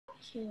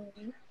It's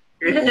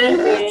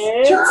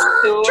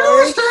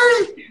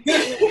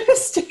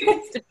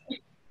Tuesday.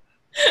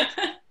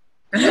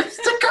 And it's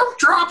the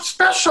gumdrop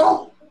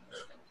special.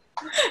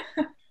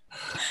 Do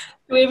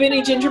we have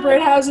any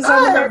gingerbread houses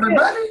on the market?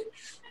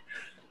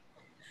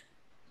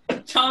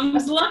 Everybody.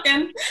 Tom's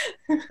looking.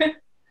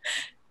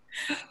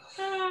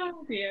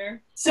 Oh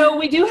dear. So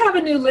we do have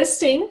a new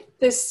listing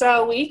this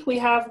week. We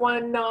have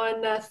one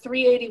on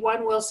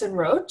 381 Wilson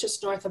Road,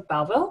 just north of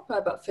Bellville,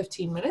 about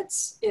 15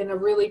 minutes, in a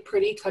really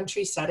pretty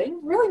country setting.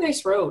 Really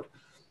nice road.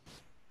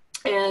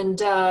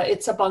 And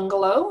it's a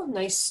bungalow,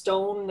 nice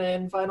stone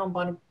and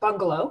vinyl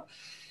bungalow.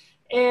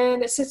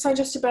 And it sits on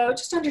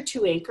just under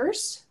 2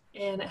 acres.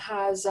 And it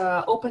has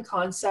open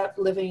concept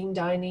living,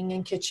 dining,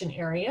 and kitchen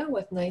area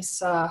with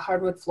nice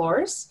hardwood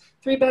floors,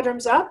 3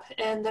 bedrooms up,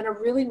 and then a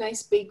really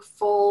nice big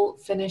full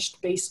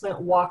finished basement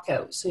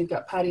walkout. So you've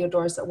got patio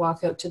doors that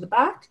walk out to the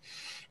back,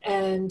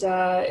 and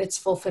it's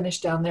full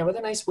finished down there with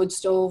a nice wood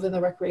stove in the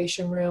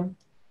recreation room.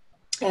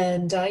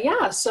 And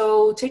yeah,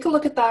 so take a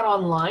look at that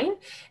online.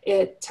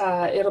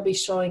 It'll be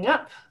showing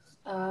up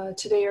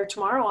today or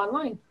tomorrow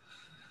online.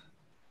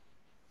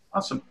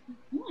 Awesome.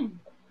 Mm-hmm.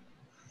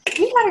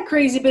 We had a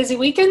crazy busy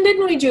weekend,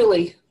 didn't we,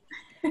 Julie?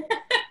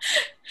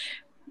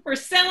 We're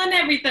selling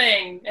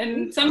everything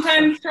and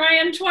sometimes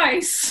trying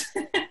twice.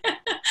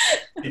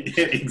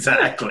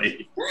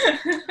 Exactly.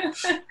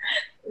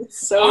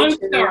 It's so long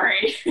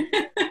story.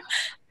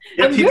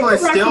 Yeah, people are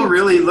still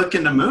really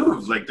looking to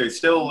move. Like they're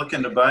still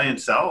looking to buy and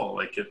sell.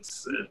 Like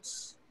it's.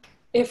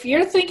 If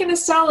you're thinking of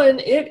selling,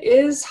 it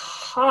is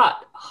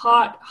hot.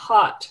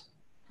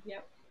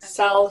 Yep.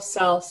 Sell.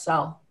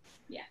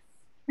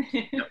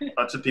 Yep,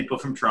 lots of people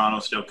from Toronto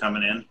still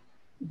coming in.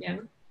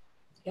 Yep.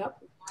 Lots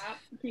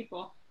of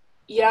people.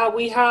 Yeah,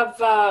 we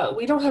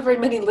don't have very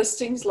many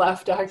listings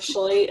left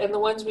actually, and the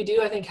ones we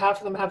do, I think half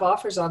of them have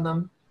offers on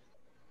them.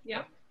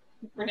 Yep.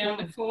 We're down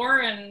to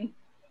 4 and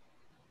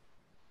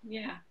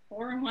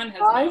 4 and 1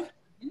 has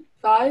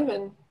 5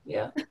 and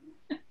yeah.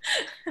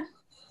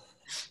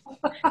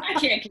 I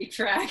can't keep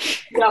track.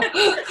 No,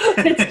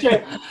 it's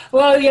true.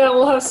 Well, yeah,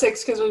 we'll have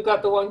 6 because we've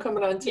got the one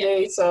coming on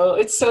today. Yeah. So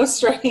it's so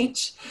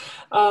strange.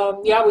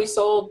 Yeah, we've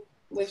sold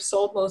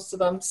most of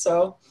them.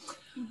 So,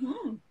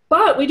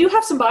 but we do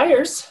have some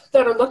buyers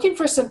that are looking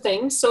for some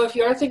things. So if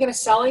you are thinking of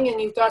selling and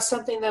you've got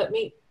something that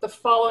meet the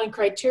following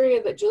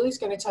criteria that Julie's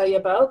going to tell you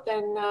about,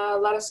 then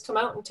let us come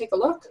out and take a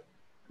look.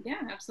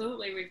 Yeah,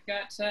 absolutely. We've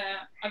got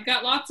I've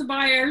got lots of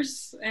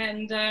buyers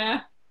and.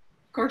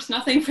 Of course,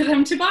 nothing for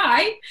them to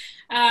buy,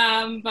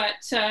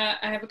 but I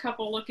have a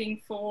couple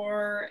looking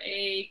for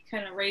a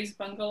kind of raised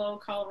bungalow,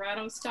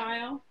 Colorado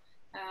style,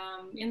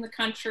 in the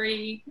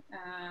country.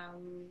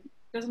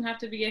 Doesn't have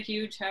to be a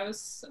huge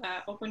house,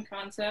 open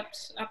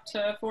concept, up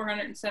to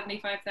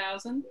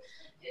 $475,000,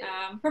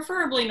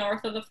 preferably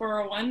north of the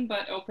 401,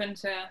 but open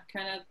to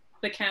kind of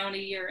the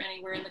county or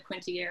anywhere in the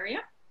Quinte area.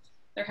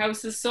 Their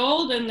house is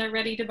sold and they're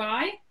ready to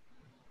buy.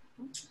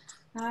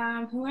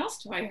 Who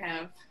else do I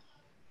have?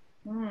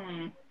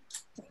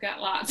 I've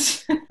got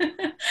lots.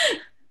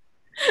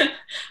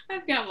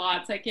 I've got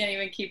lots. I can't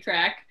even keep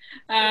track.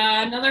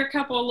 Another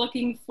couple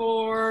looking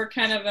for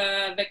kind of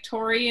a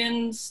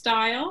Victorian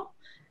style,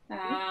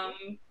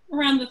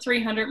 around the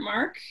 300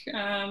 mark.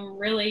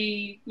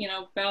 Really,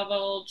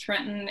 Bellville,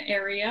 Trenton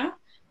area.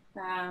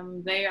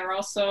 They are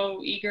also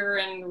eager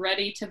and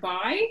ready to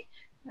buy.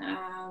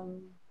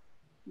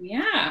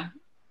 Yeah.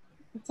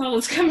 That's all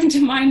that's coming to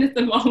mind at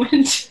the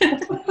moment.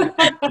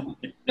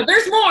 But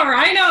there's more.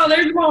 I know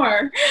there's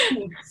more.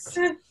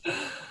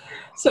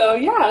 So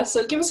yeah,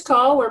 so give us a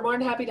call. We're more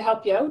than happy to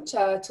help you out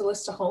to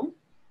list a home.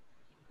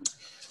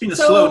 It's been a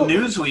slow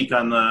news week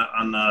on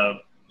the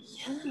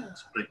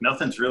like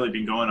nothing's really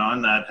been going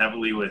on that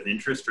heavily with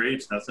interest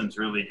rates. Nothing's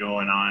really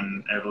going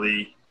on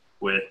heavily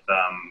with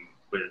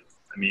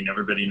I mean,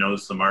 everybody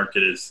knows the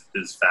market is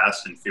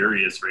fast and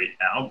furious right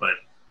now, but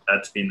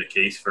that's been the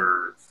case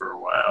for a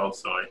while.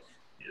 So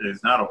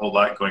there's not a whole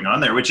lot going on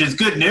there, which is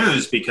good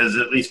news because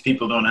at least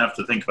people don't have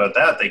to think about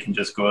that. They can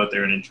just go out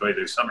there and enjoy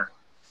their summer.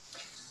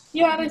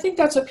 Yeah, and I think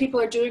that's what people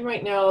are doing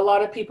right now. A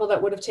lot of people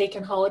that would have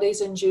taken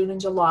holidays in June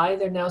and July,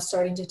 they're now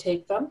starting to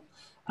take them.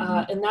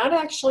 And that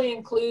actually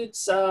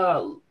includes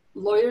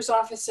lawyers'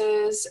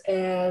 offices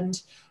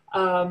and,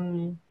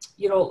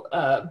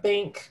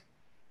 bank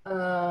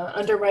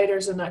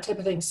underwriters and that type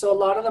of thing. So a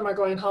lot of them are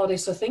going on holiday.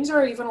 So things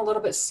are even a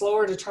little bit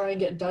slower to try and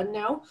get done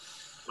now.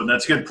 Well,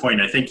 that's a good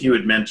point. I think you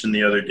had mentioned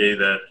the other day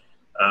that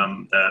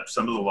that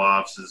some of the law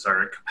offices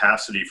are at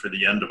capacity for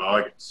the end of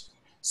August.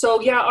 So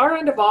yeah, our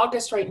end of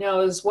August right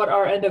now is what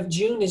our end of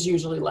June is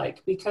usually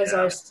like because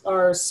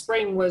our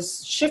spring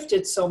was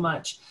shifted so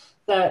much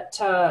that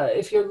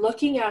if you're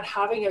looking at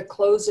having a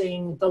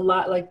closing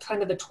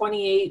kind of the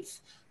 28th,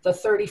 the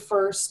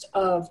 31st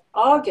of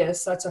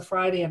August, that's a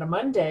Friday and a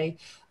Monday,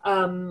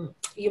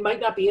 you might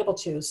not be able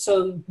to.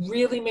 So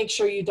really make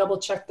sure you double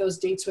check those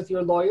dates with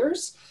your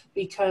lawyers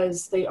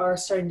because they are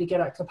starting to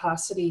get at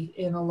capacity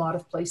in a lot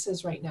of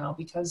places right now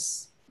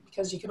because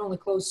you can only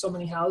close so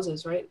many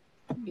houses, right?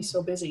 be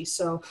so busy.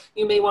 So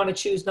you may want to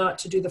choose not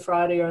to do the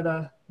Friday or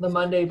the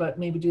Monday, but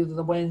maybe do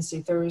the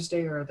Wednesday,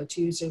 Thursday, or the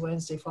Tuesday,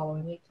 Wednesday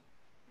following week.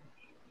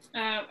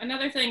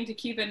 Another thing to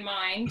keep in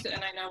mind,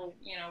 and I know,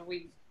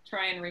 we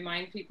try and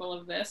remind people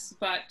of this,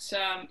 but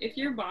if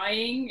you're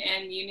buying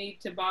and you need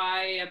to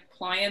buy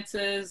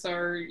appliances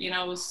or,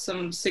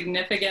 some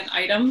significant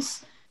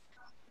items,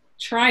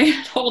 try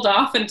and hold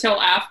off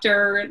until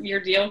after your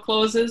deal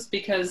closes,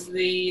 because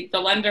the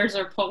lenders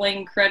are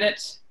pulling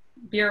credit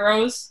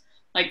bureaus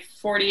like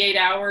 48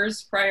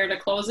 hours prior to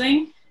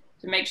closing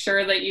to make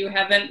sure that you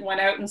haven't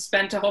went out and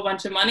spent a whole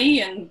bunch of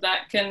money, and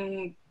that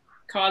can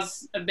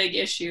cause a big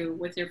issue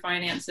with your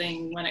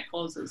financing when it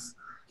closes.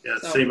 Yeah,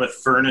 so, same with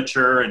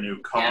furniture, a new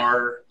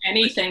car,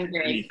 anything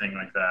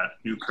like that.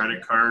 New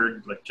credit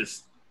card, like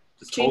just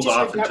hold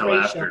off until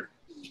after.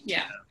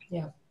 Yeah.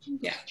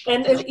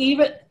 And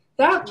even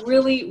that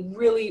really,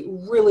 really,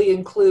 really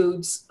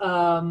includes,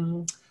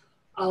 I'll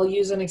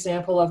use an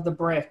example of the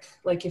brick.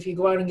 Like if you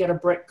go out and get a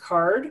brick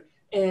card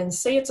and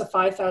say it's a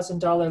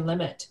 $5,000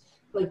 limit,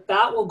 like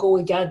that will go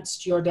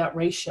against your debt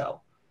ratio,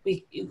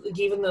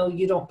 even though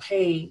you don't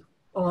pay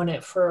on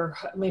it for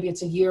maybe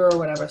it's a year or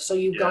whatever. So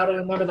you've got to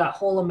remember that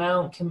whole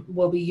amount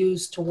will be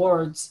used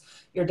towards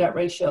your debt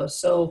ratio.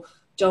 So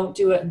don't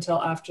do it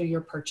until after your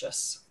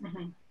purchase.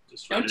 Mm-hmm.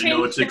 Just wait. I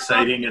know it's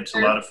exciting. It's a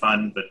lot of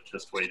fun, but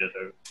just wait it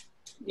out.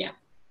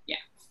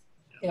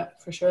 Yeah,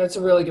 for sure. That's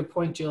a really good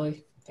point,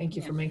 Julie. Thank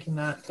you for making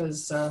that,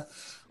 because a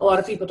lot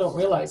of people don't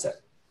realize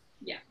it.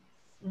 Yeah.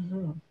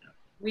 Mm-hmm.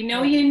 We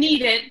know you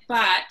need it,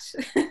 but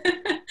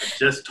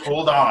just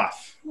hold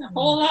off.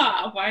 Hold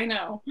off, I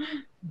know.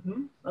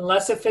 Mm-hmm.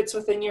 Unless it fits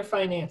within your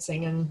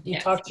financing and you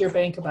talk to your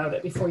bank about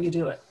it before you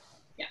do it.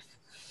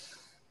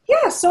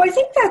 Yeah, so I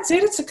think that's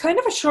it. It's a kind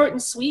of a short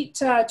and sweet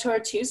to our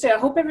Tuesday. I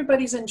hope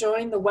everybody's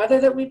enjoying the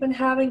weather that we've been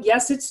having.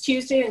 Yes, it's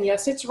Tuesday, and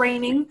yes, it's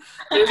raining.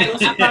 There's no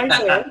surprise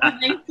there.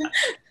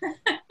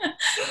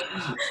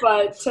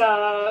 But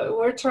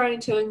we're trying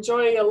to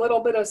enjoy a little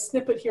bit of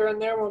snippet here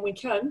and there when we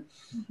can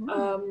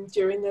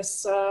during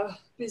this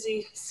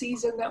busy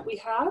season that we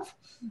have.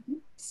 Mm-hmm.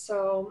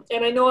 So,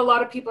 and I know a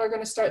lot of people are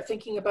going to start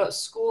thinking about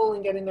school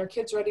and getting their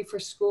kids ready for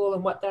school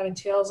and what that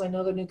entails. I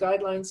know the new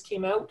guidelines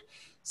came out.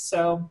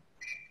 So,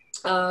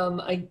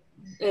 and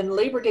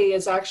Labor Day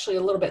is actually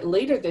a little bit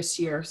later this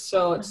year.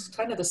 So it's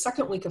kind of the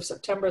second week of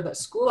September that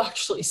school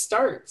actually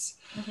starts.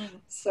 Mm-hmm.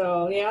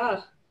 So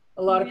yeah,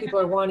 a lot of people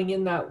are wanting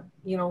in that,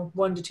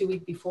 1 to 2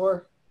 weeks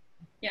before.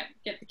 Yeah.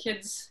 Get the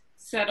kids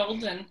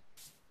settled and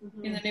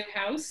in the new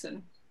house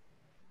and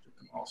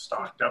all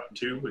stocked up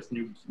too with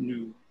new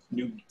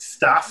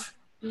stuff.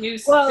 New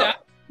stuff.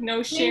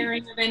 No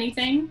sharing of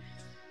anything.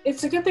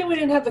 It's a good thing we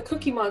didn't have the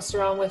Cookie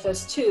Monster on with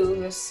us too.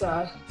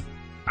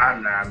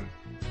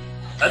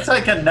 That's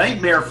like a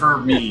nightmare for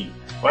me.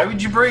 Why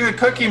would you bring the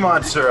Cookie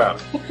Monster up?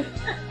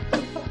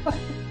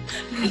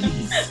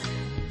 Jeez.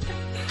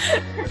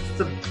 It's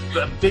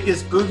the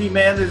biggest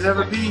boogeyman there's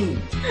ever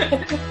been.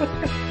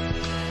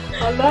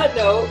 On that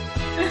note,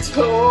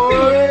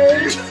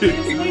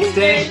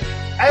 Tuesday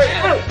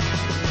out.